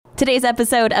Today's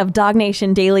episode of Dog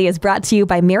Nation Daily is brought to you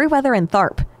by Merriweather and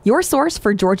Tharp, your source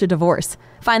for Georgia divorce.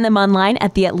 Find them online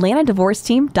at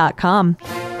theatlantadivorceteam.com.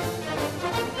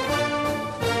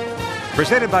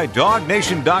 Presented by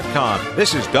DogNation.com.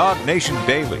 This is Dog Nation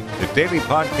Daily, the daily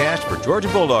podcast for Georgia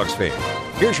Bulldogs fans.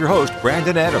 Here's your host,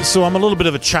 Brandon Adams. So I'm a little bit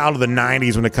of a child of the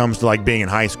 90s when it comes to like being in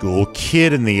high school,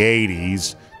 kid in the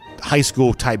 80s, high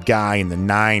school type guy in the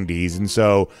 90s. And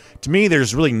so to me,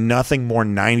 there's really nothing more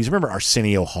 90s. Remember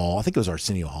Arsenio Hall? I think it was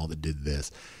Arsenio Hall that did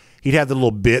this. He'd have the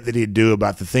little bit that he'd do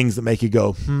about the things that make you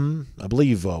go, I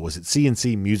believe, was it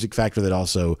CNC Music Factory that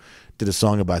also did a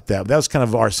song about that? But that was kind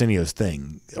of Arsenio's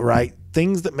thing, right?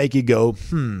 Things that make you go,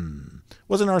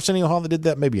 Wasn't Arsenio Hall that did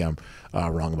that? Maybe I'm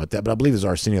wrong about that, but I believe it was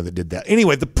Arsenio that did that.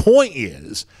 Anyway, the point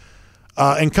is,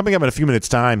 and coming up in a few minutes'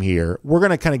 time here, we're going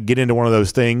to kind of get into one of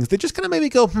those things that just kind of made me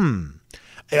go,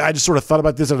 I just sort of thought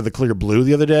about this out of the clear blue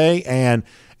the other day, and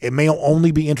it may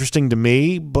only be interesting to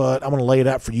me, but I'm going to lay it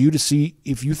out for you to see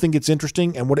if you think it's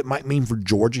interesting and what it might mean for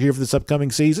Georgia here for this upcoming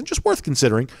season. Just worth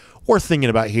considering, worth thinking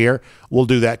about here. We'll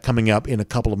do that coming up in a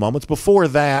couple of moments. Before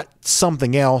that,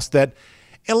 something else that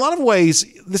in a lot of ways,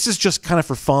 this is just kind of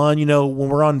for fun. You know, when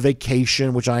we're on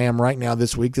vacation, which I am right now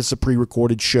this week, this is a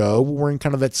pre-recorded show. We're in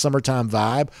kind of that summertime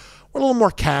vibe. We're a little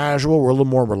more casual. We're a little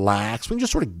more relaxed. We can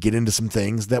just sort of get into some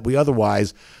things that we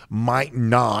otherwise might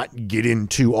not get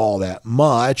into all that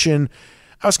much. And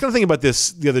I was kind of thinking about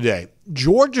this the other day.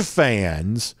 Georgia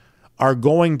fans are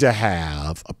going to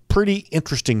have a pretty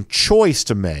interesting choice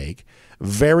to make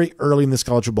very early in this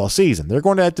college football season. They're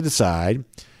going to have to decide,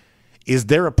 is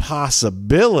there a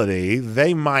possibility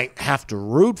they might have to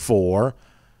root for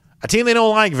a team they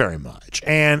don't like very much?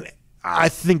 And I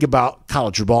think about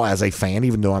college football as a fan,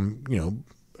 even though I'm,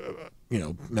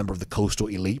 member of the coastal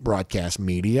elite broadcast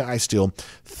media. I still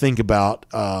think about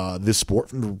this sport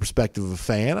from the perspective of a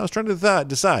fan. I was trying to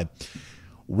decide,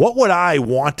 what would I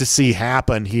want to see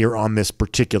happen here on this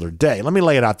particular day? Let me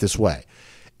lay it out this way.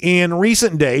 In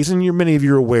recent days, and many of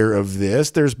you are aware of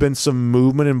this, there's been some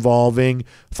movement involving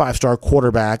five-star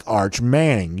quarterback Arch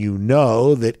Manning. You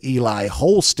know that Eli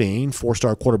Holstein,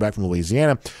 four-star quarterback from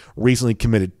Louisiana, recently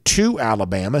committed to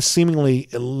Alabama, seemingly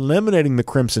eliminating the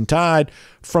Crimson Tide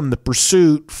from the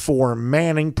pursuit for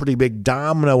Manning. Pretty big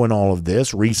domino in all of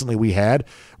this. Recently we had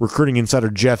recruiting insider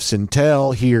Jeff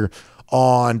Sentell here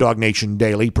on Dog Nation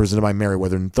Daily, presented by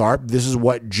Merriweather and Tharp. This is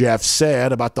what Jeff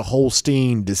said about the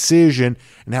Holstein decision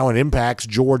and how it impacts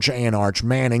Georgia and Arch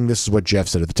Manning. This is what Jeff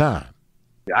said at the time.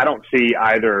 I don't see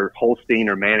either Holstein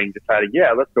or Manning deciding,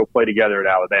 let's go play together at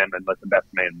Alabama and let the best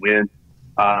man win.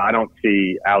 I don't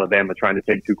see Alabama trying to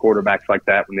take two quarterbacks like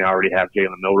that when they already have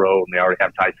Jalen Milroe and they already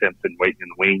have Ty Simpson waiting in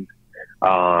the wings.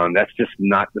 That's just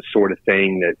not the sort of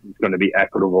thing that is going to be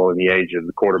equitable in the age of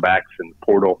the quarterbacks and the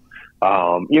portal.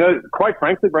 Quite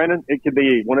frankly, Brandon, it could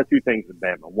be one of two things with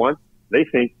Bama. One, they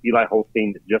think Eli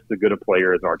Holstein is just as good a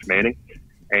player as Arch Manning,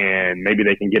 and maybe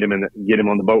they can get him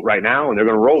on the boat right now, and they're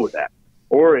going to roll with that.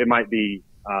 Or it might be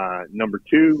number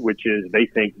two, which is they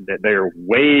think that they're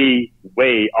way,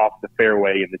 way off the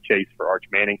fairway in the chase for Arch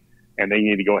Manning, and they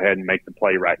need to go ahead and make the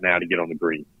play right now to get on the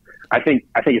green. I think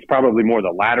it's probably more the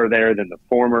latter there than the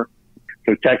former.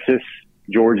 So Texas,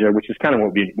 Georgia, which is kind of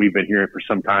what we've been hearing for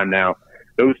some time now.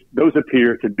 Those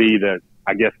appear to be the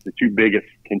two biggest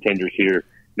contenders here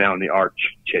now in the Arch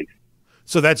chase.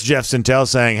 So that's Jeff Sentell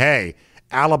saying, hey,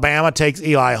 Alabama takes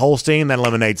Eli Holstein, that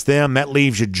eliminates them. That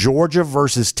leaves you Georgia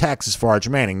versus Texas for Arch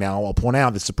Manning. Now, I'll point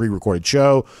out this is a pre-recorded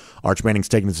show. Arch Manning's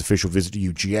taking his official visit to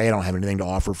UGA. I don't have anything to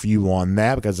offer for you on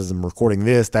that because as I'm recording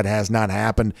this, that has not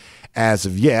happened as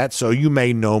of yet. So you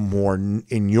may know more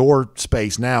in your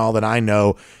space now than I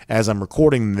know as I'm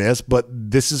recording this, but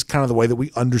this is kind of the way that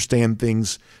we understand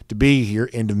things to be here,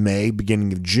 end of May,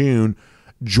 beginning of June.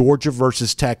 Georgia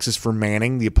versus Texas for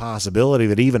Manning, the possibility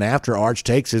that even after Arch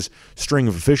takes his string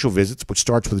of official visits, which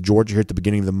starts with Georgia here at the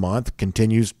beginning of the month,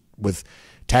 continues with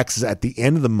Texas at the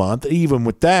end of the month, even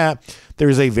with that,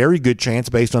 there's a very good chance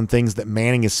based on things that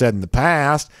Manning has said in the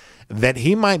past that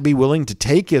he might be willing to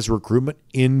take his recruitment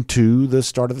into the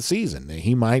start of the season.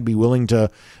 He might be willing to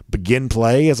begin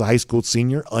play as a high school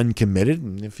senior uncommitted,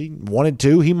 and if he wanted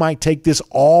to, he might take this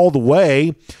all the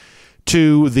way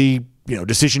to the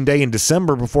decision day in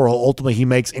December before ultimately he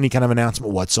makes any kind of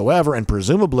announcement whatsoever. And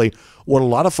presumably what a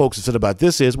lot of folks have said about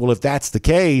this is, well, if that's the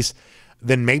case,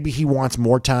 then maybe he wants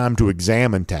more time to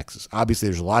examine Texas. Obviously,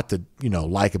 there's a lot to,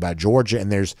 like about Georgia,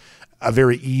 and there's a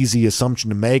very easy assumption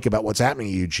to make about what's happening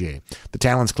at UGA. The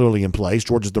talent's clearly in place.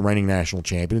 Georgia's the reigning national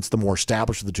champion. It's the more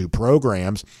established of the two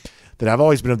programs that I've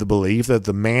always been of the belief that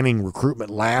the Manning recruitment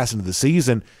lasts into the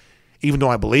season even though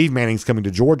I believe Manning's coming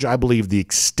to Georgia, I believe the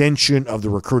extension of the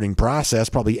recruiting process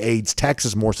probably aids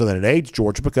Texas more so than it aids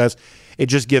Georgia, because it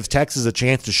just gives Texas a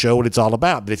chance to show what it's all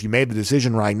about. But if you made the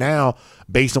decision right now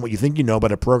based on what you think you know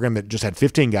about a program that just had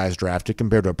 15 guys drafted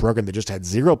compared to a program that just had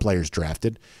 0 players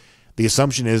drafted, the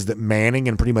assumption is that Manning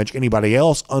and pretty much anybody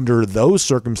else under those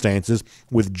circumstances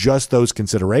with just those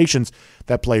considerations,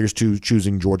 that player's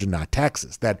choosing Georgia, not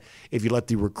Texas. That if you let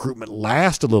the recruitment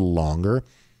last a little longer,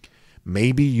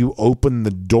 maybe you open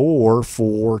the door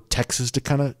for Texas to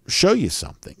kind of show you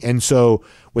something. And so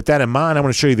with that in mind, I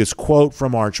want to show you this quote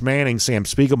from Arch Manning. Sam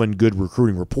Spiegelman, good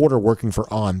recruiting reporter working for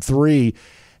On3,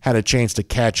 had a chance to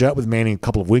catch up with Manning a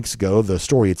couple of weeks ago. The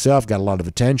story itself got a lot of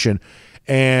attention.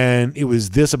 And it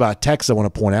was this about Texas I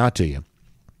want to point out to you.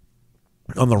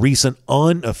 On the recent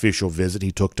unofficial visit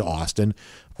he took to Austin,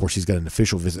 of course, he's got an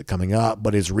official visit coming up,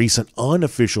 but his recent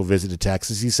unofficial visit to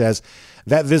Texas, he says,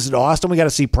 that visit to Austin, we got to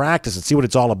see practice and see what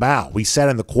it's all about. We sat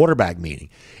in the quarterback meeting.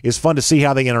 It's fun to see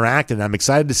how they interacted, and I'm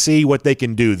excited to see what they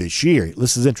can do this year.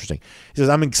 This is interesting. He says,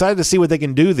 I'm excited to see what they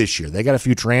can do this year. They got a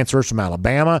few transfers from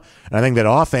Alabama, and I think that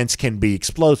offense can be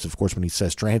explosive. Of course, when he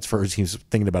says transfers, he's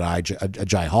thinking about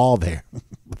Ajay Hall there.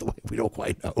 By the way, we don't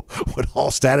quite know what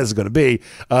Hall's status is going to be,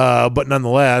 but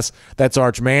nonetheless, that's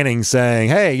Arch Manning saying,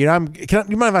 hey, you mind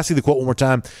if I see the quote one more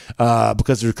time?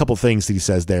 Because there's a couple of things that he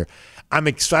says there. I'm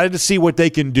excited to see what they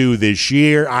can do this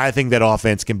year. I think that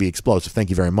offense can be explosive. Thank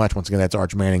you very much. Once again, that's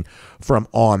Arch Manning from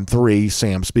On3,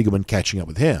 Sam Spiegelman catching up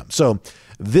with him. So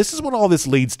this is what all this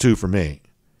leads to for me.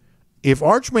 If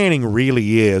Arch Manning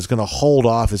really is going to hold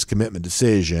off his commitment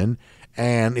decision,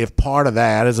 and if part of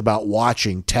that is about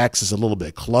watching Texas a little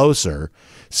bit closer,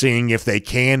 seeing if they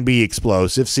can be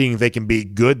explosive, seeing if they can be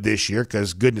good this year,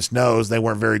 because goodness knows they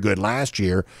weren't very good last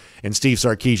year in Steve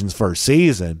Sarkisian's first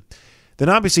season, then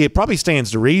obviously it probably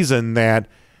stands to reason that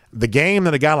the game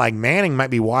that a guy like Manning might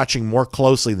be watching more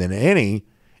closely than any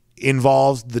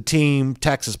involves the team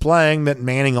Texas playing that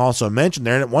Manning also mentioned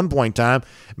there. And at one point in time,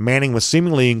 Manning was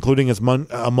seemingly including as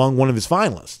among one of his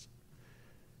finalists.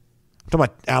 I'm talking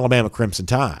about Alabama Crimson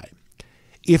Tide.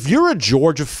 If you're a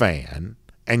Georgia fan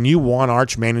and you want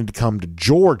Arch Manning to come to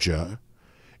Georgia,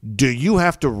 do you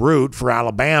have to root for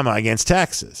Alabama against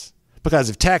Texas? Because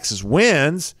if Texas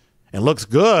wins and looks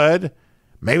good,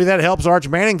 maybe that helps Arch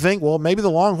Manning think, well, maybe the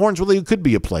Longhorns really could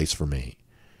be a place for me.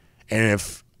 And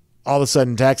if all of a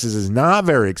sudden Texas is not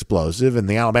very explosive and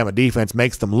the Alabama defense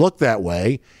makes them look that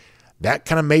way, that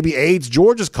kind of maybe aids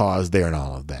Georgia's cause there and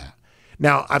all of that.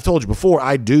 Now, I've told you before,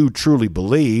 I do truly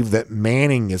believe that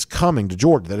Manning is coming to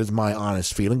Georgia. That is my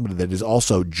honest feeling, but that is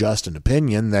also just an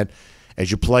opinion that as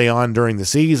you play on during the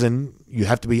season, you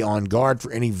have to be on guard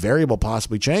for any variable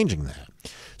possibly changing that.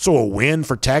 So a win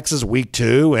for Texas week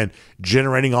 2 and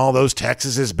generating all those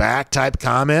Texas is back type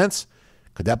comments,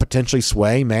 could that potentially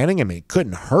sway Manning? I mean, it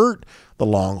couldn't hurt the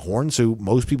Longhorns, who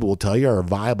most people will tell you are a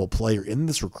viable player in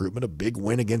this recruitment. A big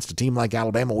win against a team like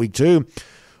Alabama week 2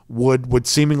 would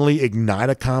seemingly ignite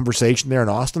a conversation there in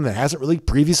Austin that hasn't really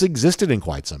previously existed in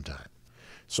quite some time.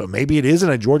 So maybe it is in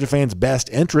a Georgia fan's best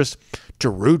interest to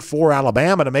root for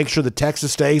Alabama to make sure that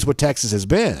Texas stays what Texas has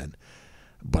been.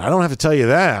 But I don't have to tell you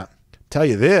that. Tell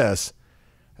you this,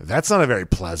 that's not a very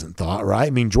pleasant thought, right? I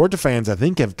mean, Georgia fans, I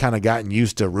think, have kind of gotten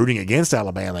used to rooting against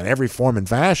Alabama in every form and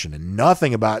fashion, and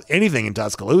nothing about anything in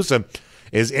Tuscaloosa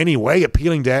is any way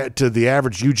appealing to the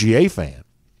average UGA fan.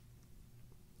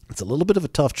 It's a little bit of a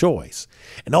tough choice.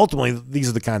 And ultimately, these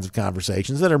are the kinds of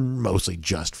conversations that are mostly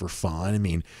just for fun. I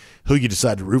mean, who you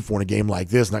decide to root for in a game like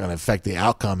this is not going to affect the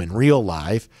outcome in real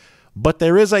life, but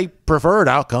there is a preferred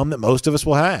outcome that most of us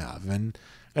will have. And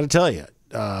I got to tell you,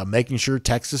 making sure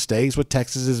Texas stays what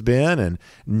Texas has been and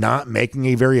not making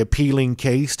a very appealing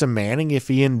case to Manning if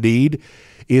he indeed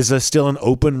is still an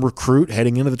open recruit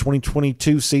heading into the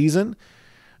 2022 season.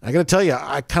 I got to tell you,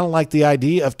 I kind of like the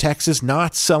idea of Texas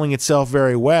not selling itself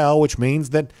very well, which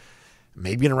means that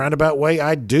maybe in a roundabout way,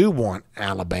 I do want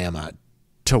Alabama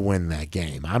to win that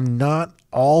game. I'm not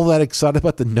all that excited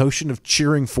about the notion of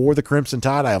cheering for the Crimson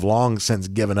Tide. I have long since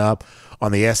given up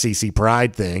on the SEC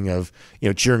pride thing of,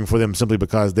 cheering for them simply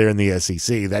because they're in the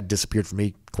SEC. That disappeared from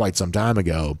me quite some time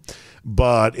ago.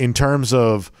 But in terms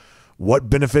of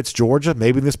what benefits Georgia,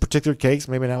 maybe in this particular case,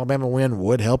 maybe an Alabama win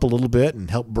would help a little bit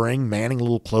and help bring Manning a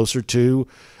little closer to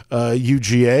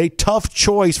UGA. Tough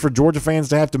choice for Georgia fans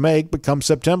to have to make, but come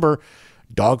September,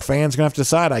 Dog fans are going to have to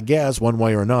decide, I guess, one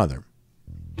way or another.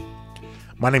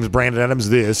 My name is Brandon Adams.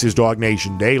 This is Dog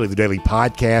Nation Daily, the daily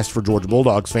podcast for Georgia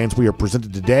Bulldogs fans. We are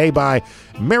presented today by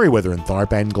Merriweather and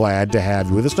Tharp, and glad to have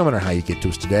you with us, no matter how you get to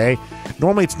us today.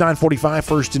 Normally it's 9:45,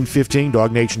 1st and 15,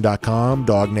 DogNation.com,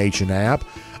 Dog Nation app.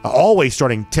 Always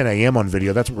starting 10 a.m. on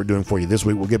video. That's what we're doing for you this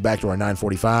week. We'll get back to our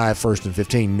 9:45, 1st and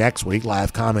 15 next week.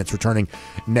 Live comments returning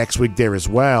next week there as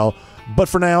well. But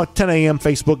for now, 10 a.m.,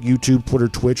 Facebook, YouTube, Twitter,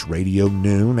 Twitch, Radio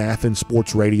Noon, Athens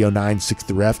Sports Radio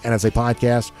 960F, and as a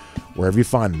podcast, wherever you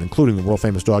find them, including the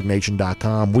world-famous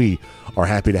DogNation.com. We are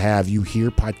happy to have you here,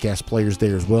 podcast players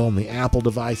there as well, on the Apple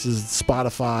devices,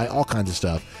 Spotify, all kinds of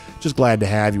stuff. Just glad to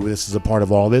have you with us as a part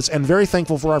of all this, and very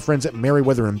thankful for our friends at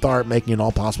Merriweather and Tharp making it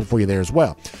all possible for you there as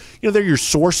well. You know, they're your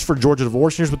source for Georgia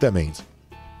divorce. Here's what that means.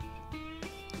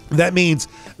 That means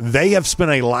they have spent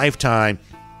a lifetime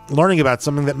learning about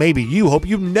something that maybe you hope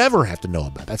you never have to know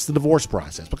about. That's the divorce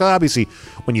process. Because obviously,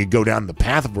 when you go down the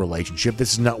path of a relationship,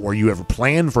 this is not where you ever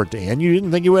planned for it to end. You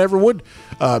didn't think it ever would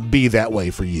be that way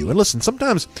for you. And listen,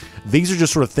 sometimes these are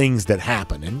just sort of things that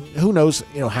happen. And who knows,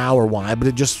 how or why, but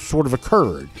it just sort of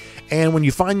occurred. And when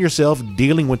you find yourself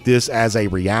dealing with this as a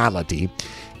reality,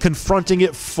 confronting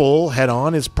it full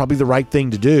head-on is probably the right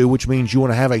thing to do, which means you want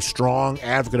to have a strong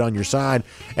advocate on your side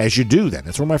as you do that.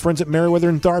 That's where my friends at Merriweather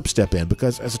and Tharp step in,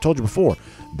 because, as I told you before,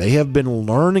 they have been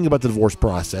learning about the divorce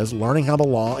process, learning how the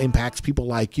law impacts people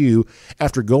like you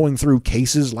after going through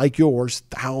cases like yours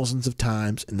thousands of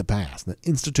times in the past. And the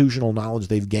institutional knowledge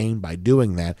they've gained by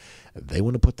doing that, they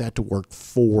want to put that to work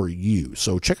for you.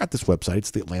 So check out this website.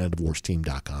 It's the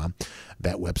AtlantaDivorceTeam.com.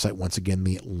 That website, once again,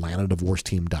 the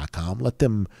AtlantaDivorceTeam.com. Let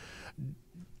them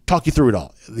talk you through it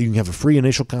all. You can have a free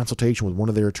initial consultation with one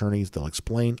of their attorneys. They'll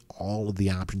explain all of the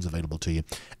options available to you.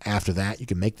 After that, you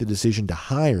can make the decision to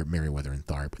hire Merriweather and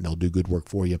Tharp, and they'll do good work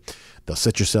for you. They'll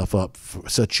set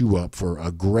you up for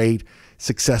a great,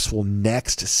 successful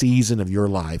next season of your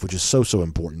life, which is so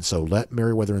important. So let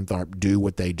Merriweather and Tharp do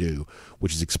what they do,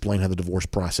 which is explain how the divorce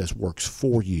process works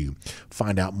for you.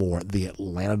 Find out more at the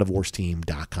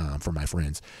AtlantaDivorceTeam.com for my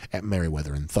friends at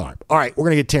Merriweather and Tharp. All right, we're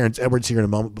going to get Terrence Edwards here in a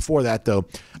moment. Before that, though,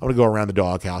 I want to go around the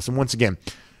doghouse. And once again,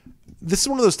 this is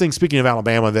one of those things, speaking of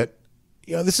Alabama, that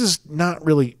this is not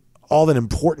really all that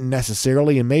important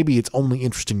necessarily, and maybe it's only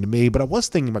interesting to me, but I was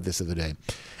thinking about this the other day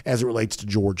as it relates to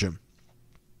Georgia.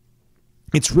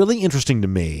 It's really interesting to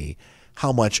me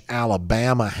how much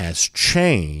Alabama has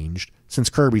changed since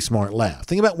Kirby Smart left.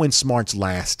 Think about when Smart's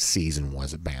last season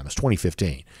was at Bama. It's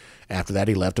 2015. After that,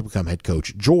 he left to become head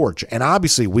coach at Georgia. And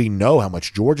obviously, we know how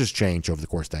much Georgia's changed over the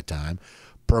course of that time.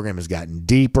 Program has gotten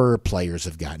deeper. Players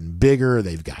have gotten bigger.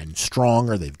 They've gotten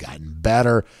stronger. They've gotten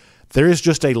better. There is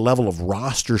just a level of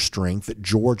roster strength that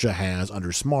Georgia has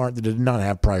under Smart that it did not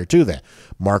have prior to that.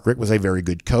 Mark Richt was a very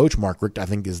good coach. Mark Richt, I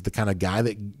think, is the kind of guy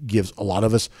that gives a lot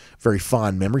of us very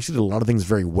fond memories. He did a lot of things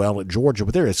very well at Georgia,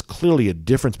 but there is clearly a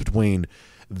difference between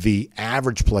the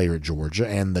average player at Georgia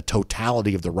and the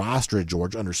totality of the roster at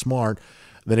Georgia under Smart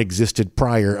that existed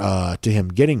prior to him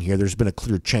getting here. There's been a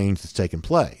clear change that's taken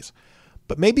place.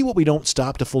 But maybe what we don't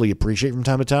stop to fully appreciate from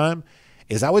time to time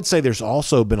is I would say there's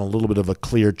also been a little bit of a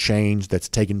clear change that's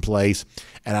taken place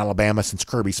at Alabama since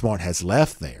Kirby Smart has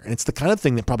left there. And it's the kind of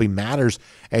thing that probably matters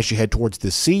as you head towards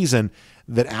this season,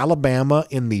 that Alabama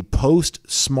in the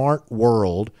post-Smart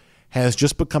world has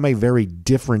just become a very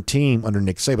different team under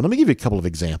Nick Saban. Let me give you a couple of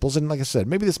examples. And like I said,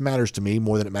 maybe this matters to me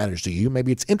more than it matters to you.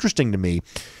 Maybe it's interesting to me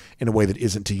in a way that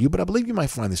isn't to you, but I believe you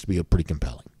might find this to be pretty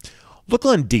compelling. Look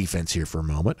on defense here for a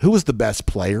moment. Who was the best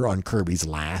player on Kirby's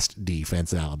last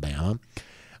defense at Alabama?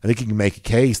 I think you can make a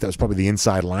case that was probably the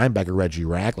inside linebacker, Reggie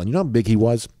Ragland. You know how big he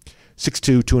was?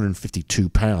 6'2", 252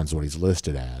 pounds, what he's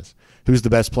listed as. Who's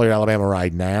the best player at Alabama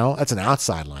right now? That's an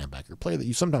outside linebacker, a player that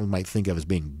you sometimes might think of as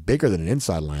being bigger than an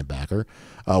inside linebacker.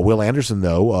 Will Anderson,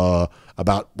 though,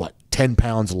 about, 10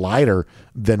 pounds lighter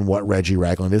than what Reggie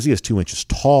Ragland is. He is 2 inches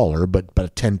taller,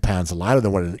 but 10 pounds lighter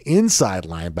than what an inside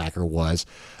linebacker was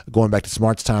going back to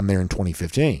Smart's time there in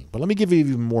 2015. But let me give you an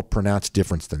even more pronounced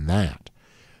difference than that.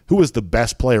 Who was the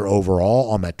best player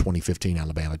overall on that 2015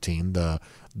 Alabama team? The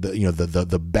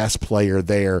best player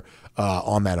there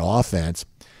on that offense.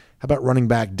 How about running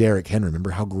back Derrick Henry?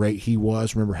 Remember how great he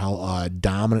was? Remember how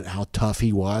dominant, how tough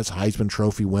he was? Heisman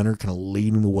Trophy winner, kind of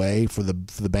leading the way for the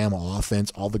Bama offense,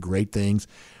 all the great things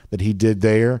that he did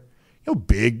there. You know,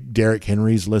 big Derrick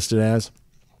Henry's listed as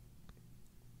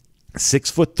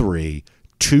 6'3",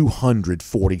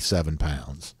 247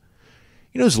 pounds.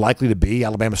 You know who's likely to be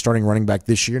Alabama's starting running back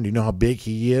this year? And do you know how big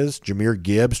he is? Jahmyr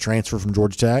Gibbs, transfer from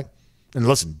Georgia Tech. And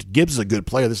listen, Gibbs is a good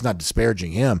player. This is not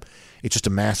disparaging him. It's just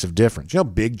a massive difference. You know how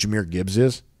big Jahmyr Gibbs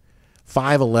is?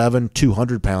 5'11",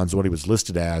 200 pounds is what he was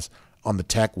listed as on the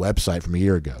Tech website from a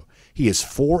year ago. He is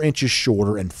 4 inches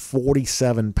shorter and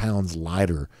 47 pounds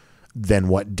lighter than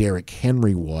what Derrick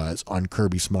Henry was on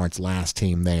Kirby Smart's last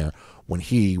team there when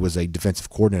he was a defensive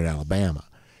coordinator at Alabama.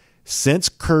 Since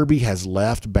Kirby has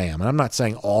left Bama, and I'm not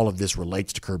saying all of this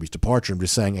relates to Kirby's departure, I'm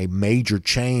just saying a major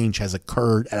change has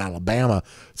occurred at Alabama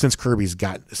since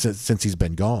since he's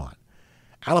been gone.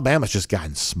 Alabama's just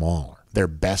gotten smaller. Their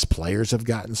best players have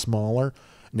gotten smaller.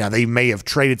 Now, they may have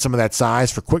traded some of that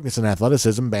size for quickness and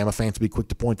athleticism. Bama fans will be quick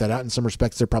to point that out. In some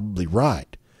respects, they're probably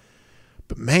right.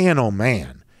 But man, oh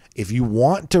man, if you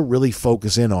want to really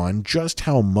focus in on just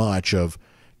how much of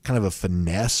kind of a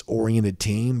finesse-oriented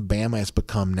team Bama has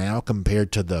become now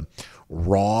compared to the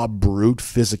raw, brute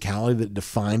physicality that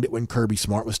defined it when Kirby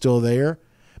Smart was still there.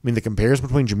 I mean, the comparison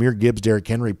between Jahmyr Gibbs, Derrick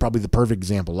Henry, probably the perfect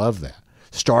example of that.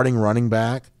 Starting running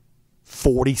back,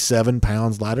 47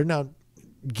 pounds lighter. Now,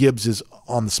 Gibbs is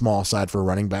on the small side for a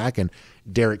running back, and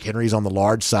Derrick Henry's on the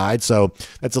large side, so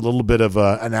that's a little bit of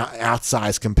an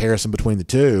outsized comparison between the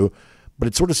two, but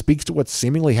it sort of speaks to what's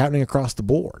seemingly happening across the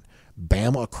board.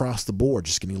 Bama across the board,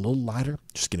 just getting a little lighter,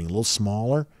 just getting a little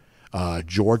smaller.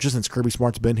 Georgia, since Kirby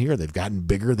Smart's been here, they've gotten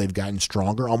bigger, they've gotten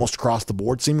stronger, almost across the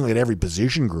board, seemingly at every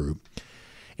position group.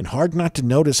 And hard not to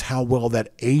notice how well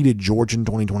that aided Georgia in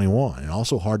 2021. And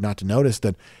also hard not to notice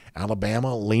that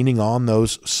Alabama leaning on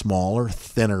those smaller,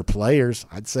 thinner players.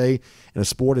 I'd say in a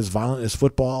sport as violent as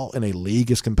football, in a league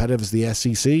as competitive as the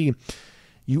SEC,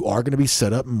 you are going to be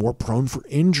set up more prone for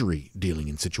injury dealing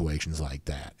in situations like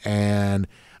that. And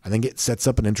I think it sets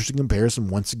up an interesting comparison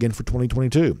once again for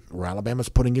 2022, where Alabama's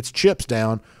putting its chips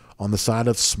down on the side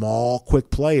of small, quick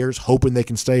players, hoping they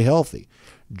can stay healthy.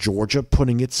 Georgia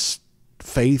putting its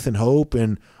faith and hope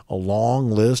in a long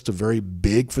list of very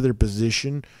big for their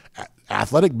position,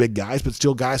 athletic big guys, but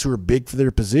still guys who are big for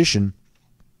their position,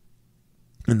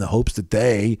 in the hopes that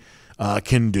they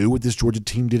can do what this Georgia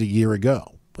team did a year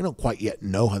ago. We don't quite yet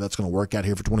know how that's going to work out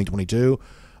here for 2022,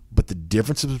 but the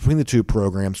differences between the two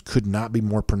programs could not be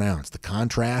more pronounced. The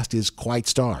contrast is quite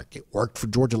stark. It worked for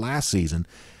Georgia last season.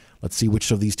 Let's see which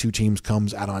of these two teams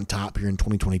comes out on top here in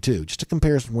 2022. Just a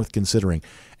comparison worth considering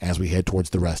as we head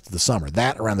towards the rest of the summer.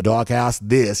 That around the doghouse.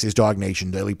 This is Dog Nation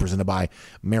Daily, presented by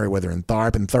Merriweather and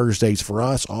Tharp. And Thursdays for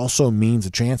us also means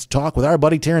a chance to talk with our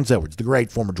buddy Terrence Edwards, the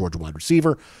great former Georgia wide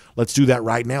receiver. Let's do that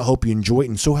right now. Hope you enjoy it,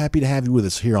 and so happy to have you with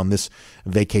us here on this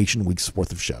vacation week's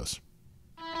worth of shows.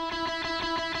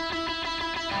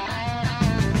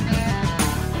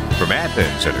 From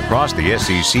Athens and across the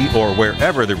SEC or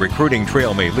wherever the recruiting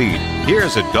trail may lead,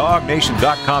 here's a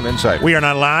DogNation.com insight. We are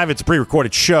not live. It's a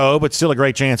pre-recorded show, but still a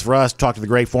great chance for us to talk to the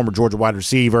great former Georgia wide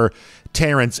receiver,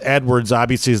 Terrence Edwards.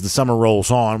 Obviously, as the summer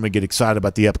rolls on, we get excited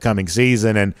about the upcoming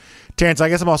season. And Terrence, I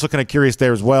guess I'm also kind of curious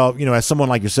there as well, as someone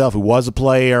like yourself who was a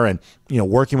player and,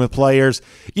 working with players,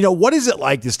 what is it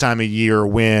like this time of year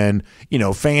when,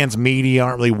 fans, media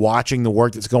aren't really watching the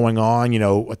work that's going on,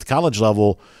 at the college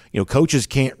level? Coaches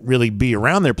can't really be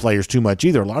around their players too much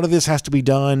either. A lot of this has to be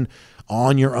done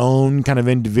on your own, kind of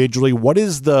individually. What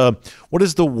is the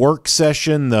work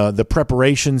session, the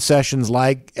preparation sessions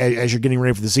like as you're getting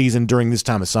ready for the season during this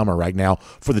time of summer right now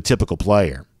for the typical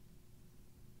player?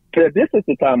 Yeah, this is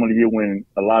the time of the year when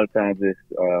a lot of times it's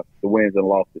the wins and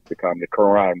losses become the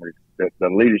camaraderie, the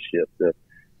leadership,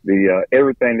 the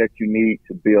everything that you need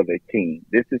to build a team.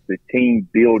 This is the team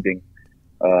building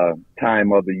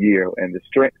time of the year, and the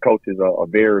strength coaches are a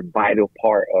very vital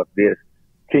part of this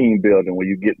team building, where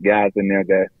you get guys in there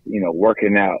that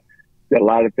working out. There are a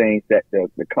lot of things that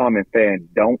the common fan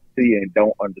don't see and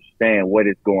don't understand what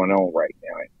is going on right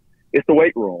now. It's the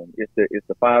weight room. It's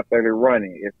the 5:30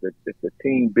 running. It's the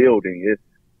team building. It's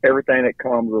everything that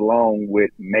comes along with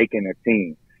making a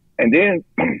team. And then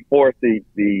for the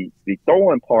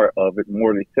throwing part of it,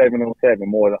 more the 7-on-7,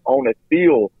 more the on the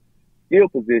field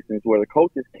positions where the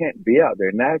coaches can't be out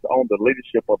there. Now it's on the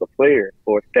leadership of the players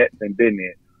for Stats and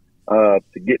Bennett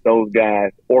to get those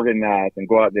guys organized and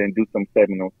go out there and do some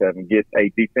 7-on-7, get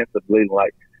a defensive leader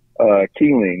like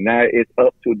Keeling. Now it's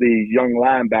up to these young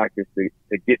linebackers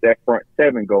to get that front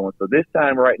seven going. So this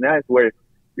time right now is where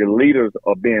your leaders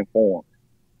are being formed.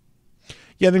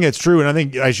 Yeah, I think that's true. And I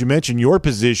think, as you mentioned, your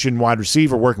position, wide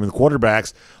receiver, working with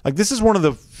quarterbacks, like this is one of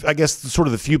the, I guess, sort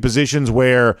of the few positions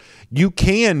where you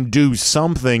can do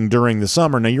something during the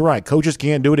summer. Now, you're right. Coaches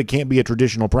can't do it. It can't be a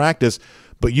traditional practice.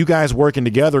 But you guys working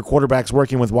together, quarterbacks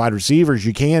working with wide receivers,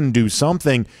 you can do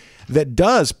something that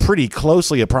does pretty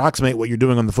closely approximate what you're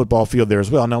doing on the football field there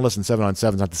as well. Now, listen,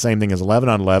 7-on-7 is not the same thing as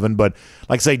 11-on-11, but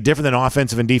like say, different than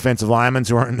offensive and defensive linemen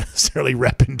who aren't necessarily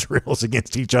repping drills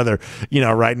against each other,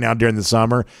 right now during the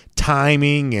summer.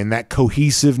 Timing and that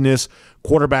cohesiveness,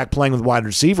 quarterback playing with wide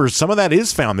receivers, some of that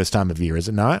is found this time of year, is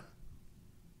it not?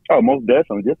 Oh, most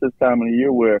definitely. Just this time of the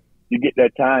year where you get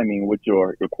that timing with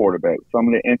your quarterback. Some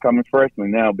of the incoming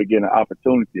freshmen now begin an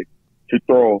opportunity to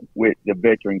throw with the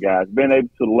veteran guys, being able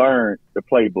to learn the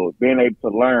playbook, being able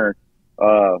to learn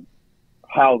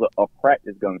how a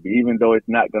practice is going to be, even though it's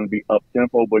not going to be up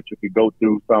tempo, but you could go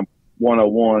through some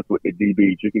 1-on-1s with the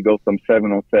DBs. You could go some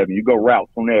 7-on-7. You go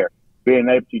routes from there. Being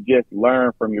able to just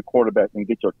learn from your quarterbacks and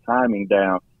get your timing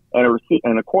down.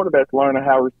 And a quarterback's learning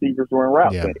how receivers run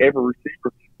routes. Yeah. And every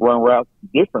receiver run routes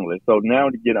differently. So now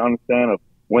to get an understanding of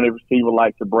when a receiver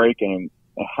likes to break and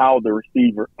how the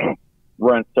receiver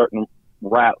runs certain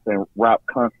routes and route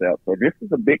concepts. So this is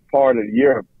a big part of the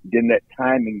year of getting that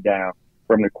timing down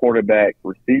from the quarterback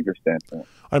receiver standpoint.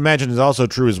 I imagine it's also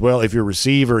true as well. If you're a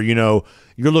receiver, you're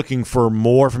looking for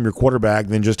more from your quarterback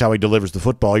than just how he delivers the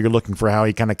football. You're looking for how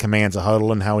he kind of commands a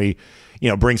huddle and how he,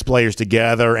 brings players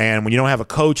together. And when you don't have a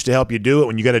coach to help you do it,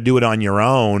 when you got to do it on your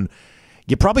own,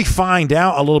 you probably find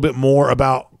out a little bit more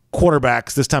about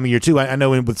quarterbacks this time of year too. I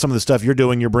know with some of the stuff you're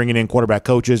doing, you're bringing in quarterback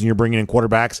coaches and you're bringing in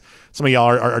quarterbacks. Some of y'all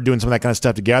are doing some of that kind of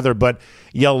stuff together, but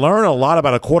you learn a lot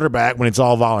about a quarterback when it's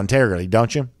all voluntarily,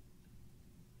 don't you?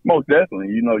 Most definitely.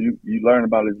 You learn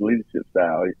about his leadership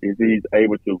style. Is he's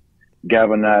able to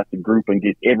galvanize the group and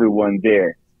get everyone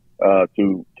there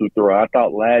to throw. I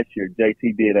thought last year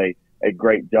JT did a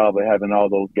great job of having all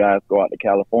those guys go out to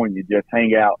California, just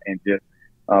hang out and just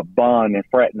bond and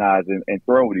fraternize and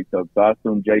throw with each other. So I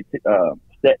assume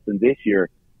Stetson this year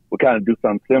will kind of do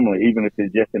something similar, even if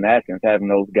it's just in Athens, having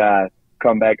those guys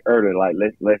come back early, like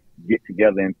let's get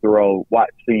together and throw,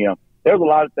 watch film. There's a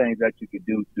lot of things that you could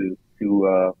do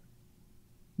to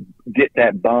get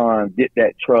that bond, get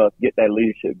that trust, get that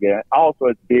leadership going. Also,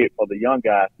 it's big for the young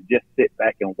guys to just sit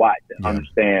back and watch and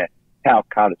understand how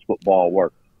college football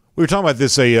works. We were talking about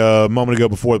this a moment ago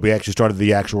before we actually started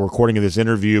the actual recording of this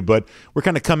interview, but we're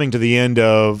kind of coming to the end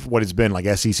of what has been like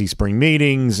SEC spring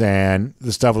meetings and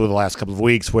the stuff over the last couple of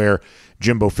weeks where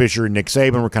Jimbo Fisher and Nick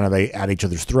Saban were kind of at each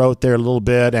other's throat there a little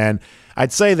bit. And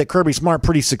I'd say that Kirby Smart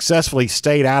pretty successfully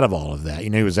stayed out of all of that. He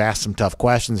was asked some tough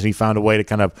questions and he found a way to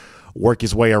kind of work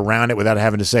his way around it without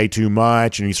having to say too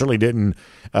much. And he certainly didn't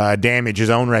damage his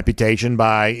own reputation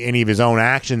by any of his own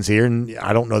actions here. And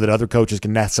I don't know that other coaches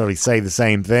can necessarily say the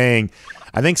same thing.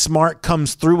 I think Smart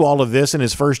comes through all of this in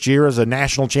his first year as a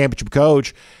national championship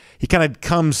coach. He kind of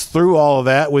comes through all of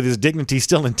that with his dignity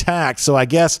still intact. So I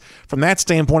guess from that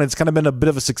standpoint, it's kind of been a bit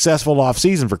of a successful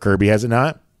offseason for Kirby, has it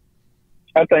not?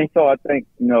 I think so. I think,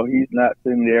 he's not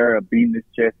sitting there beating his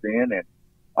chest in and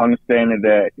understanding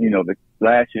that, the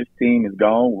last year's team is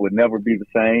gone, will never be the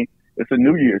same. It's a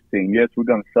New Year's team. Yes, we're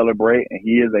going to celebrate, and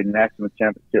he is a national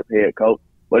championship head coach,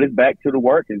 but it's back to the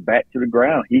work. It's back to the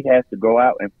ground. He has to go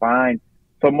out and find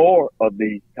some more of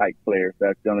these type players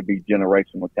that's going to be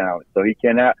generational talent. So he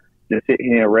cannot just sit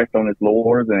here and rest on his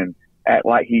laurels and act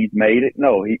like he's made it.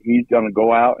 No, he's going to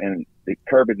go out, and the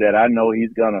Kirby that I know,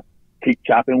 he's going to keep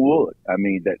chopping wood. I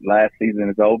mean, that last season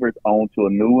is over. It's on to a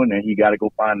new one, and he got to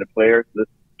go find the players to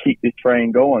keep this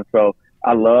train going. So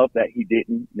I love that he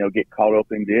didn't, get caught up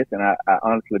in this, and I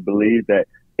honestly believe that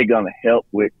it's going to help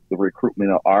with the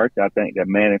recruitment of Arch. I think that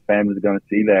Manning family is going to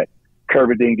see that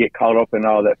Kirby didn't get caught up in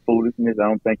all that foolishness. I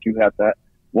don't think you have to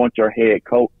want your head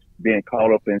coach being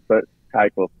caught up in such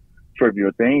type of trivial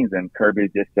things, and Kirby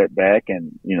just sat back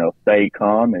and, stayed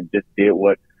calm and just did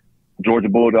what Georgia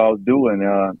Bulldogs do,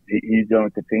 and he's going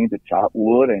to continue to chop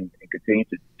wood and continue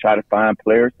to try to find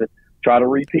players to try to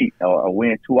repeat or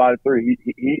win 2 out of 3.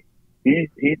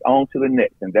 He's on to the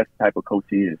next, and that's the type of coach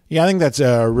he is. Yeah, I think that's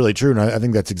really true, and I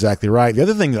think that's exactly right. The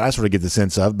other thing that I sort of get the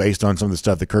sense of, based on some of the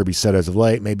stuff that Kirby said as of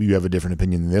late, maybe you have a different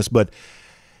opinion than this, but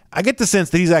I get the sense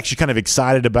that he's actually kind of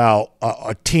excited about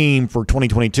a team for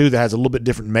 2022 that has a little bit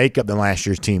different makeup than last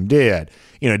year's team did.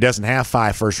 It doesn't have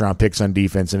 5 first-round picks on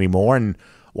defense anymore, and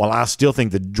while I still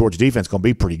think the Georgia defense is going to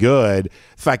be pretty good,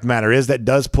 the fact of the matter is that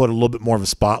does put a little bit more of a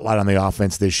spotlight on the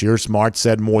offense this year. Smart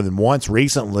said more than once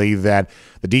recently that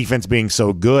the defense being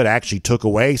so good actually took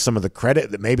away some of the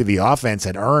credit that maybe the offense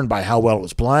had earned by how well it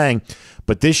was playing.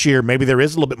 But this year, maybe there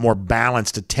is a little bit more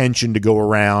balanced attention to go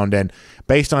around. And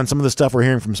based on some of the stuff we're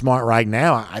hearing from Smart right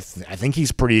now, I think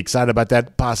he's pretty excited about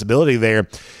that possibility there.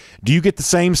 Do you get the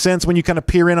same sense when you kind of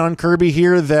peer in on Kirby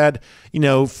here that,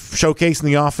 showcasing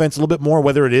the offense a little bit more,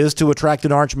 whether it is to attract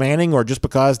an Arch Manning or just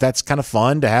because that's kind of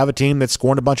fun to have a team that's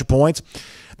scoring a bunch of points,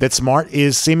 that Smart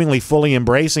is seemingly fully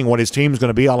embracing what his team is going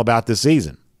to be all about this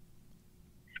season?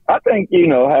 I think,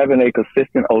 having a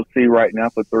consistent OC right now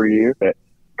for 3 years, that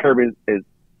Kirby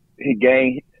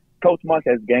Coach Monk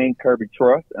has gained Kirby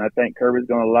trust, and I think Kirby's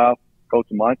going to allow Coach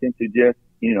Monken to just,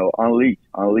 unleash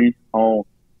on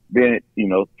being,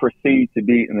 perceived to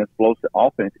be an explosive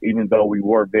offense, even though we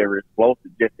were very explosive,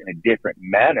 just in a different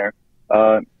manner.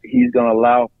 He's going to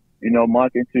allow,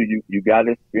 Monken to, you got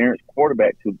an experienced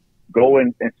quarterback to go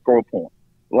in and score points.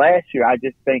 Last year, I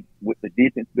just think with the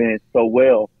defense being so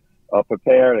well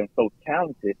prepared and so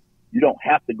talented, you don't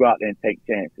have to go out there and take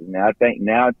chances. Now I think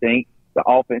the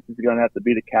offense is going to have to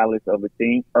be the catalyst of the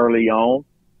team early on.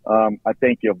 I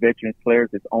think your veteran players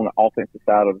is on the offensive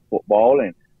side of the football,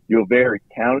 and you're very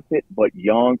talented but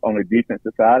young on the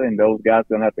defensive side, and those guys are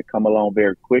going to have to come along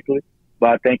very quickly. But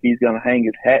I think he's going to hang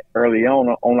his hat early on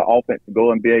the offense to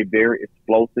go and be a very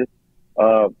explosive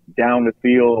down the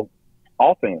field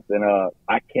offense. And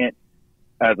I can't,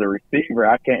 as a receiver,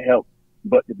 I can't help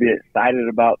but to be excited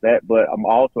about that. But I'm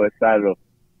also excited of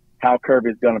how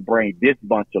Kirby is going to bring this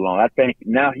bunch along. I think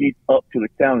now he's up to the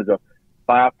challenge of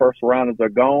 5 first-rounders are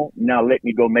gone. Now let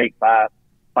me go make five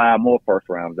more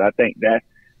first-rounders. I think that's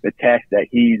the task that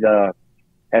he's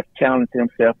has challenged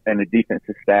himself and the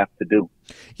defensive staff to do.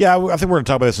 Yeah, I think we're going to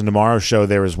talk about this in tomorrow's show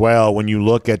there as well. When you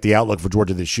look at the outlook for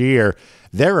Georgia this year,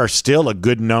 there are still a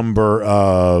good number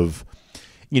of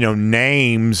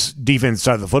names defense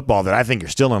side of the football that I think are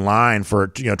still in line for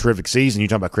a terrific season. You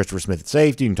talk about Christopher Smith at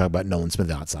safety. You can talk about Nolan Smith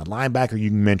at outside linebacker. You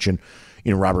can mention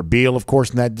Robert Beal, of course,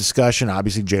 in that discussion.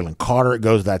 Obviously, Jalen Carter, it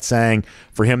goes without saying,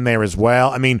 for him there as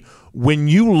well. I mean, when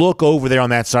you look over there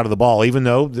on that side of the ball, even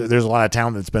though there's a lot of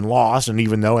talent that's been lost, and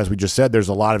even though, as we just said, there's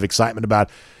a lot of excitement about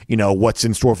what's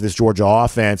in store for this Georgia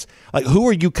offense, like who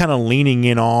are you kind of leaning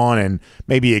in on and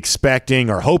maybe expecting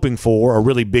or hoping for a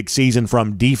really big season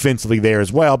from defensively there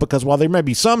as well? Because while there may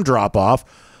be some drop-off,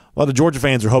 a lot of Georgia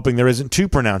fans are hoping there isn't too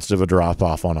pronounced of a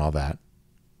drop-off on all that.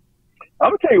 I'm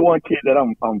gonna tell you one kid that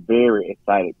I'm very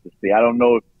excited to see. I don't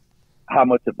know how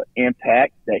much of an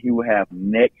impact that he will have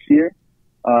next year.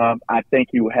 I think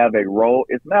he will have a role.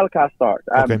 It's Malachi Starks.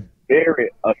 Okay. I'm very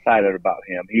excited about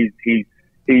him. He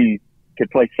can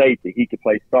play safety. He can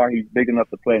play star. He's big enough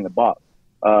to play in the box.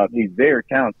 He's very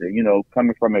talented.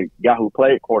 Coming from a guy who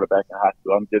played quarterback in high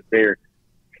school, I'm just very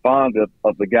fond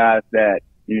of the guys that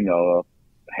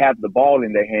have the ball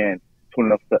in their hand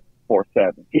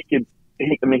 24/7. He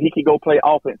can go play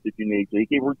offense if you need to. He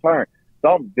can return.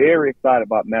 So I'm very excited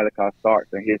about Malachi Starks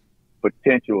and his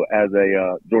potential as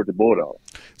a Georgia Bulldog.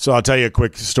 So I'll tell you a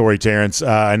quick story, Terrence.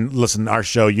 And listen, our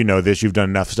show, you know this. You've done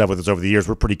enough stuff with us over the years.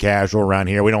 We're pretty casual around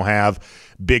here. We don't have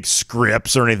big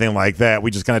scripts or anything like that.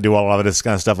 We just kind of do all of this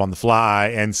kind of stuff on the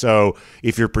fly. And so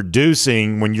if you're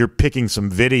producing, when you're picking some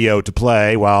video to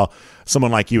play while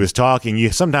someone like you is talking,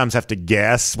 you sometimes have to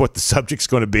guess what the subject's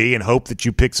going to be and hope that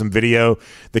you pick some video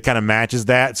that kind of matches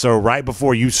that. So right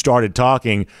before you started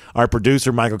talking, our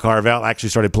producer, Michael Carvel, actually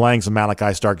started playing some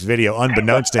Malachi Starks video,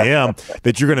 unbeknownst to him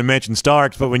that you're going to mention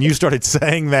Starks. But when you started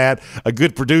saying that, a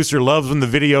good producer loves when the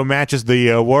video matches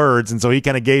the words. And so he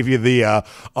kind of gave you the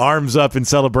arms up in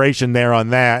celebration there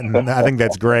on that. And I think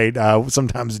that's great.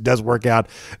 Sometimes it does work out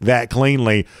that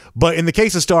cleanly. But in the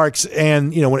case of Starks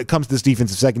and, when it comes to this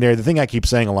defensive secondary, the thing I keep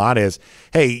saying a lot is,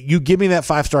 hey, you give me that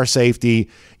 5-star safety,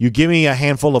 you give me a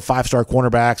handful of 5-star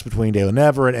cornerbacks between Dalen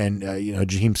Everett and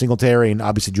Jaheim Singletary, and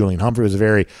obviously Julian Humphrey was a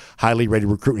very highly rated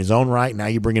recruit in his own right. Now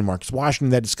you bring in Marcus Washington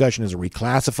in that discussion as a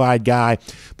reclassified guy.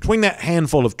 Between that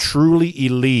handful of truly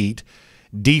elite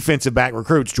defensive back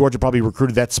recruits, Georgia probably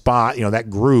recruited that spot, that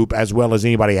group as well as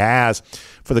anybody has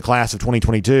for the class of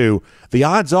 2022. The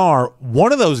odds are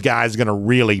one of those guys is going to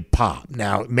really pop.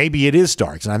 Now, maybe it is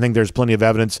Starks, and I think there's plenty of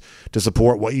evidence to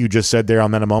support what you just said there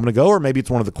on that a moment ago, or maybe it's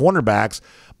one of the cornerbacks.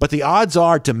 But the odds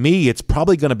are, to me, it's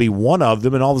probably going to be one of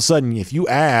them, and all of a sudden, if you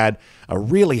add a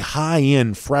really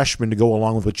high-end freshman to go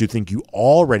along with what you think you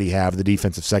already have, the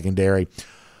defensive secondary,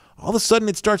 all of a sudden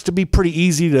it starts to be pretty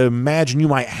easy to imagine you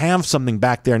might have something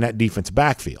back there in that defense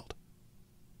backfield.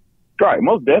 Right,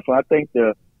 most definitely. I think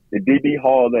the DB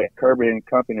haul that Kirby and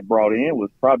company brought in was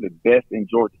probably the best in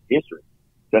Georgia history,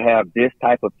 to have this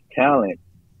type of talent,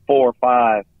 4 or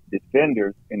 5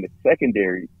 defenders in the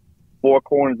secondary, 4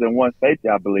 corners and 1 safety,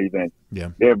 I believe in. Yeah.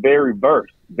 They're very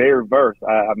versed.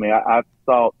 I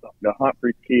saw the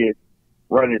Humphrey kid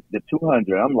running the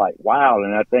 200. I'm like, wow.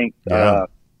 And I think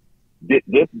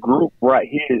this group right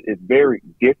here is very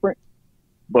different,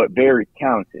 but very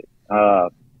talented.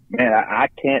 I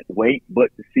can't wait but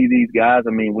to see these guys.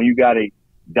 I mean, when you got a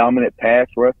dominant pass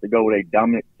rush to go with a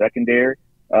dominant secondary,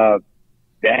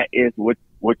 that is what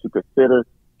you consider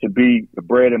to be the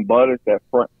bread and butter, that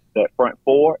front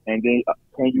 4, and then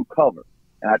can you cover?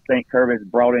 And I think Kirby has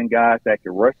brought in guys that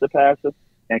can rush the passer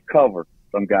and cover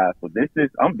some guys. So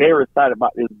I'm very excited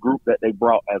about this group that they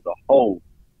brought as a whole.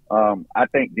 I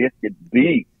think this could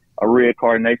be a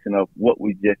reincarnation of what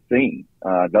we just seen.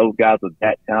 Those guys are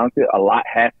that talented. A lot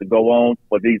has to go on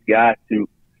for these guys to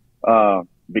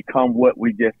become what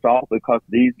we just saw, because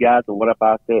these guys are what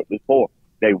I said before.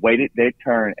 They waited their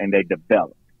turn and they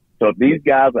developed. So if these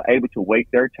guys are able to wait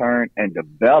their turn and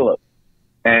develop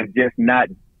and just not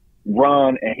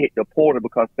run and hit the portal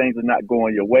because things are not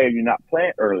going your way, you're not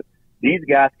playing early, these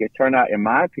guys can turn out, in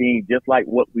my opinion, just like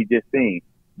what we just seen.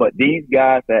 But these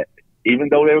guys that, even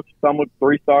though they were some with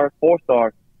 3 stars, 4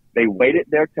 stars, they waited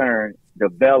their turn,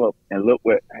 developed, and look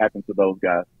what happened to those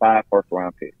guys. 5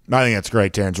 first-round picks. I think that's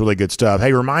great, Terrence. Really good stuff.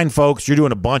 Hey, remind folks, you're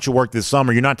doing a bunch of work this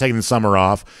summer. You're not taking the summer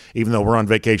off, even though we're on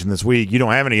vacation this week. You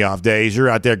don't have any off days. You're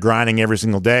out there grinding every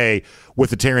single day with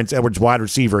the Terrence Edwards Wide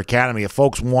Receiver Academy. If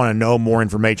folks want to know more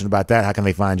information about that, how can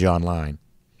they find you online?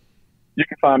 You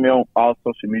can find me on all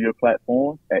social media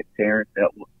platforms at Terrence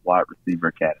Edwards Wide Receiver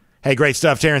Academy. Hey, great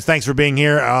stuff, Terrence. Thanks for being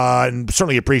here. And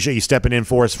certainly appreciate you stepping in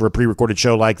for us for a pre-recorded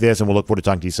show like this, and we'll look forward to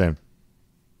talking to you soon.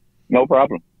 No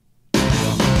problem.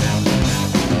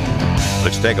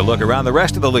 Let's take a look around the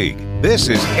rest of the league. This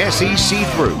is SEC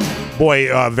Through. Boy,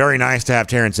 very nice to have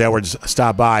Terrence Edwards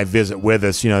stop by, visit with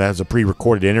us. You know, that was a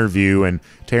pre-recorded interview, and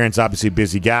Terrence, obviously a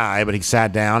busy guy, but he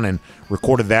sat down and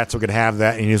recorded that so we could have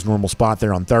that in his normal spot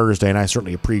there on Thursday, and I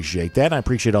certainly appreciate that. And I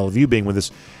appreciate all of you being with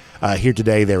us here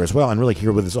today there as well, and really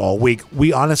here with us all week.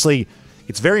 We honestly,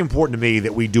 it's very important to me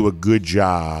that we do a good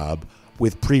job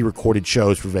with pre-recorded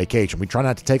shows for vacation. We try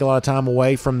not to take a lot of time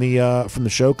away from the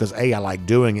show because A, I like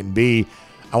doing it, and B,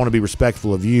 I want to be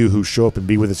respectful of you who show up and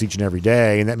be with us each and every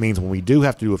day. And that means when we do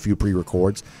have to do a few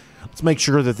pre-records, let's make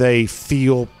sure that they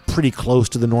feel pretty close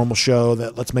to the normal show.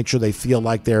 That let's make sure they feel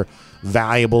like they're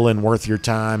valuable and worth your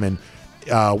time. And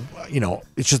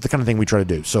it's just the kind of thing we try to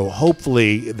do. So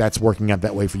hopefully that's working out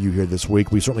that way for you here this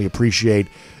week. We certainly appreciate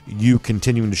you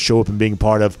continuing to show up and being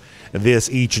part of this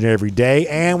each and every day.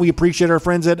 And we appreciate our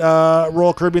friends at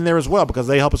Royal Caribbean there as well, because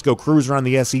they help us go cruise around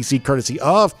the SEC courtesy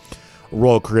of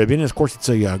Royal Caribbean. And of course, it's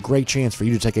a great chance for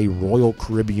you to take a Royal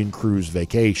Caribbean cruise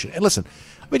vacation. And listen,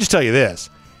 let me just tell you this.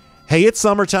 Hey, it's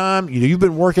summertime. You've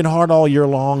been working hard all year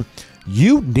long.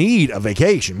 You need a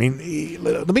vacation. I mean,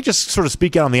 let me just sort of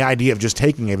speak out on the idea of just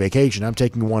taking a vacation. I'm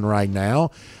taking one right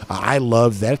now. I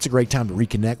love that. It's a great time to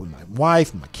reconnect with my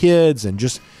wife and my kids and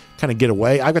just kind of get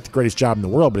away. I've got the greatest job in the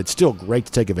world, but it's still great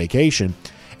to take a vacation.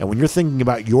 And when you're thinking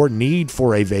about your need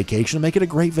for a vacation, make it a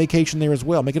great vacation there as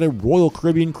well. Make it a Royal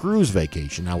Caribbean cruise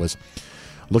vacation. I was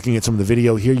looking at some of the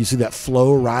video here. You see that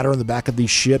flow rider on the back of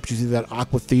these ships. You see that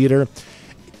aqua theater.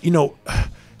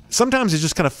 Sometimes it's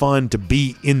just kind of fun to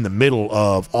be in the middle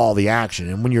of all the action.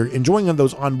 And when you're enjoying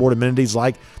those onboard amenities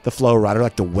like the flow rider,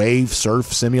 like the wave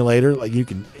surf simulator, like you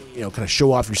can, kind of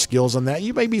show off your skills on that.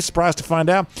 You may be surprised to find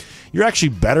out you're actually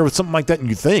better with something like that than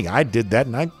you think. I did that,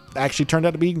 and I actually turned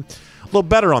out to be a little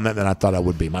better on that than I thought I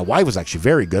would be. My wife was actually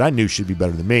very good. I knew she'd be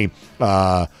better than me.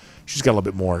 She's got a little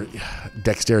bit more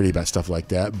dexterity about stuff like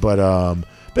that. But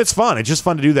it's fun. It's just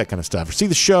fun to do that kind of stuff. See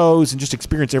the shows and just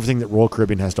experience everything that Royal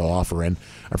Caribbean has to offer. And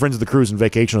our friends at the Cruise and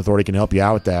Vacation Authority can help you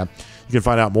out with that. You can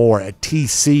find out more at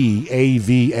tcava.com.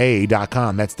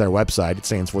 That's their website. It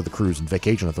stands for the Cruise and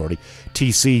Vacation Authority,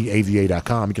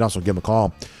 tcava.com. You can also give them a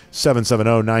call,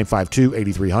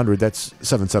 770-952-8300. That's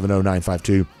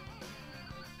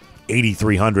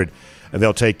 770-952-8300. And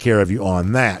they'll take care of you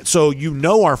on that. So you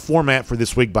know our format for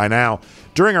this week by now.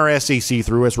 During our SEC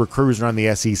Through, as we're cruising around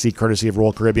the SEC courtesy of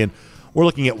Royal Caribbean, we're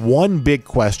looking at one big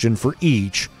question for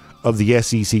each of the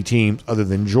SEC teams other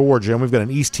than Georgia. And we've got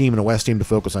an East team and a West team to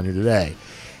focus on here today.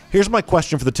 Here's my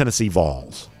question for the Tennessee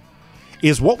Vols.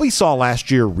 Is what we saw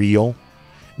last year real?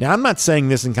 Now, I'm not saying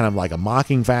this in kind of like a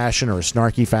mocking fashion or a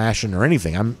snarky fashion or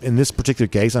anything. In this particular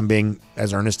case, I'm being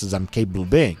as earnest as I'm capable of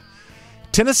being.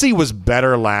 Tennessee was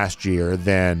better last year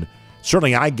than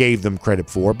certainly I gave them credit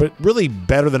for, but really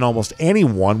better than almost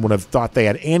anyone would have thought they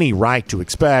had any right to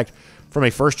expect from a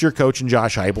first-year coach in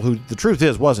Josh Heupel, who the truth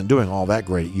is wasn't doing all that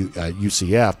great at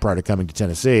UCF prior to coming to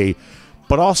Tennessee,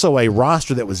 but also a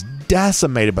roster that was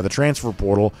decimated by the transfer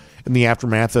portal in the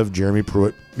aftermath of Jeremy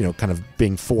Pruitt, kind of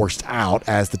being forced out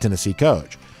as the Tennessee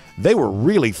coach. They were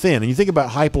really thin, and you think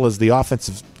about Heupel as the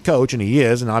offensive coach, and he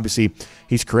is, and obviously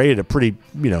he's created a pretty,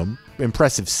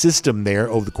 impressive system there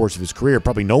over the course of his career.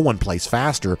 Probably no one plays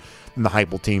faster than the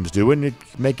Heupel teams do, and it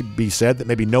may be said that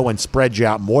maybe no one spreads you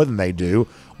out more than they do.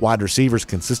 Wide receivers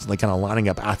consistently kind of lining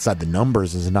up outside the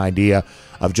numbers is an idea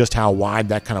of just how wide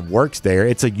that kind of works there.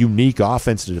 It's a unique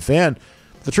offense to defend.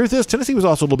 The truth is, Tennessee was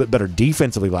also a little bit better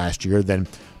defensively last year than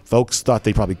folks thought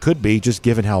they probably could be, just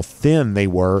given how thin they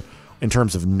were in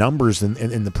terms of numbers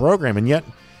in the program, and yet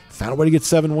found a way to get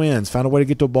 7 wins, found a way to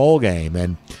get to a bowl game,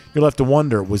 and you're left to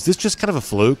wonder, was this just kind of a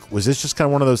fluke? Was this just kind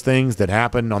of one of those things that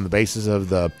happened on the basis of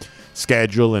the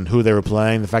schedule and who they were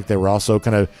playing, the fact they were also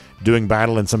kind of doing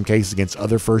battle in some cases against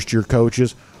other first-year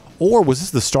coaches, or was this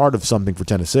the start of something for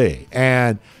Tennessee?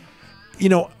 And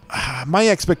My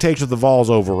expectations of the Vols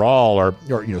overall are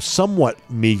somewhat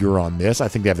meager on this. I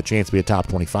think they have a chance to be a top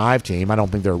 25 team. I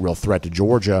don't think they're a real threat to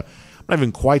Georgia. I'm not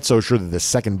even quite so sure they're the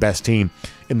second best team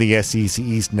in the SEC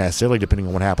East necessarily, depending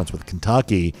on what happens with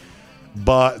Kentucky.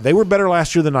 But they were better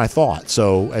last year than I thought.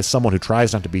 So as someone who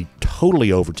tries not to be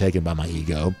totally overtaken by my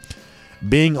ego,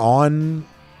 being on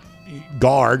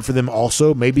guard for them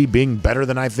also maybe being better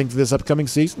than I think for this upcoming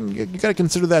season, you got to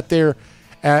consider that there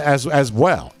as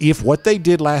well. If what they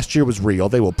did last year was real,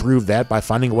 they will prove that by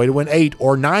finding a way to win 8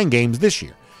 or 9 games this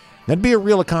year. That'd be a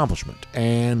real accomplishment,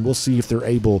 and we'll see if they're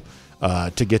able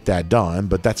to get that done,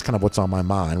 but that's kind of what's on my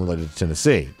mind related to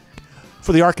Tennessee.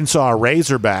 For the Arkansas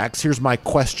Razorbacks, here's my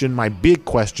question, my big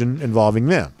question involving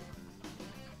them.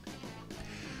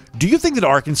 Do you think that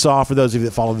Arkansas, for those of you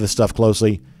that follow this stuff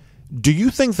closely, do you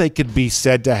think they could be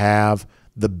said to have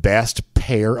the best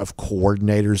pair of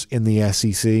coordinators in the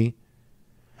SEC?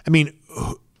 I mean,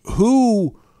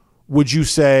 who would you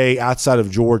say outside of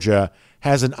Georgia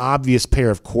has an obvious pair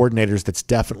of coordinators that's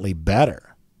definitely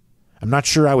better? I'm not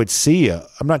sure I would see a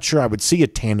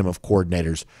tandem of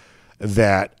coordinators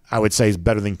that I would say is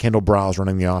better than Kendall Briles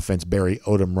running the offense, Barry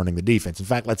Odom running the defense. In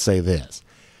fact, let's say this.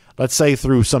 Let's say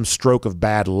through some stroke of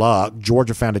bad luck,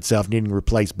 Georgia found itself needing to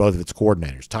replace both of its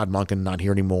coordinators. Todd Monken not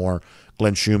here anymore.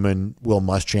 Glenn Schumann, Will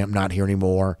Muschamp not here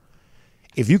anymore.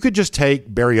 If you could just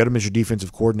take Barry Odom as your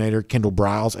defensive coordinator, Kendall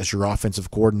Briles as your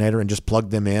offensive coordinator, and just plug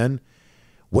them in,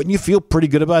 wouldn't you feel pretty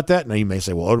good about that? Now, you may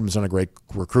say, well, Odom's not a great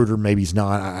recruiter. Maybe he's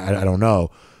not. I don't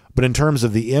know. But in terms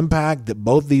of the impact that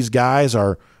both these guys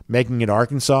are making at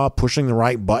Arkansas, pushing the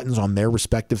right buttons on their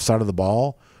respective side of the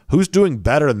ball, who's doing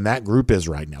better than that group is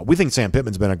right now? We think Sam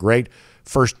Pittman's been a great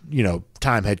first,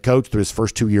 time head coach through his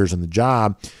first 2 years in the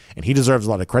job, and he deserves a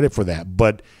lot of credit for that.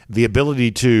 But the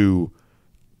ability to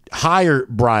hire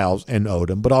Briles and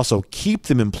Odom, but also keep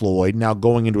them employed now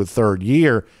going into a third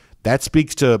year, that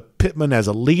speaks to Pittman as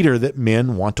a leader that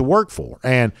men want to work for.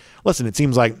 And listen, it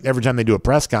seems like every time they do a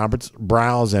press conference,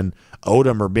 Briles and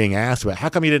Odom are being asked about how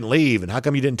come you didn't leave and how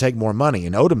come you didn't take more money.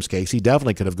 In Odom's case, he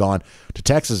definitely could have gone to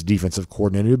Texas defensive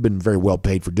coordinator, who'd been very well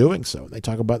paid for doing so. They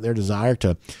talk about their desire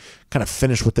to kind of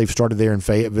finish what they've started there in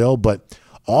Fayetteville. But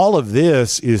all of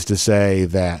this is to say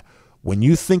that when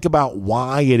you think about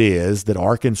why it is that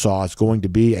Arkansas is going to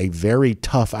be a very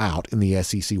tough out in the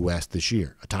SEC West this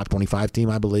year, a top 25 team,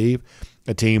 I believe,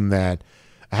 a team that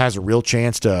has a real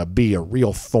chance to be a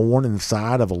real thorn in the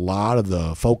side of a lot of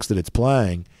the folks that it's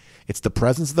playing, it's the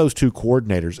presence of those two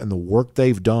coordinators and the work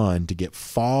they've done to get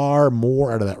far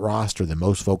more out of that roster than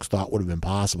most folks thought would have been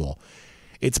possible.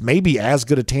 It's maybe as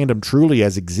good a tandem truly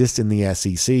as exists in the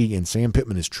SEC, and Sam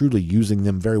Pittman is truly using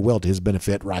them very well to his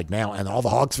benefit right now. And all the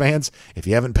Hawks fans, if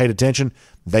you haven't paid attention,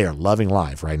 they are loving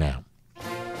life right now.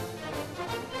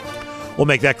 We'll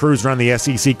make that cruise around the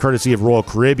SEC courtesy of Royal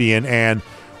Caribbean, and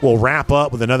we'll wrap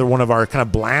up with another one of our kind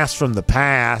of blasts from the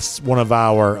past, one of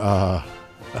our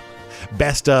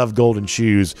best of golden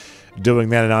shoes, doing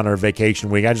that in honor of Vacation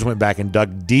Week. I just went back and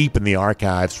dug deep in the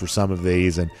archives for some of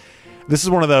these, and this is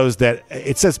one of those that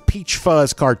it says Peach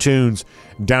Fuzz Cartoons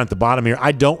down at the bottom here.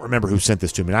 I don't remember who sent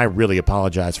this to me, and I really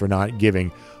apologize for not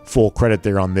giving full credit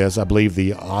there on this. I believe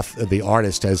the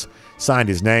artist has signed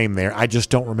his name there. I just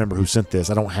don't remember who sent this.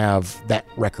 I don't have that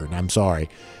record. I'm sorry.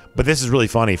 But this is really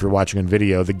funny if you're watching on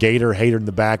video. The Gator hater in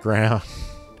the background.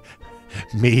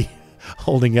 Me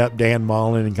holding up Dan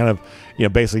Mullen and kind of,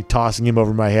 basically tossing him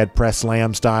over my head, press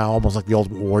slam style, almost like the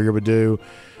Ultimate Warrior would do.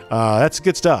 That's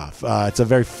good stuff. It's a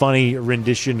very funny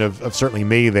rendition of certainly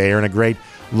me there, and a great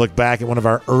look back at one of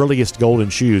our earliest golden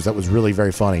shoes. That was really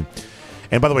very funny.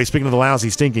 And by the way, speaking of the lousy,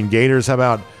 stinking Gators, how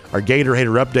about our Gator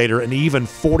Hater Updater? And even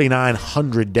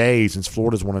 4,900 days since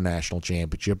Florida's won a national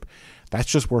championship. That's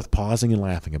just worth pausing and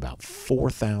laughing about.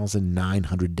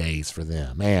 4,900 days for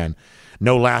them. Man,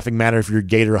 no laughing matter if you're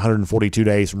Gator 142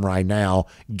 days from right now.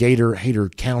 Gator Hater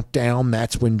Countdown,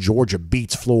 that's when Georgia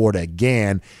beats Florida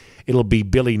again. It'll be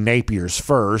Billy Napier's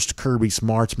first, Kirby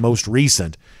Smart's most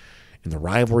recent, in the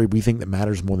rivalry we think that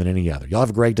matters more than any other. Y'all have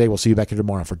a great day. We'll see you back here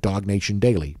tomorrow for Dog Nation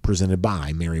Daily, presented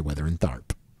by Merriweather and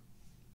Tharp.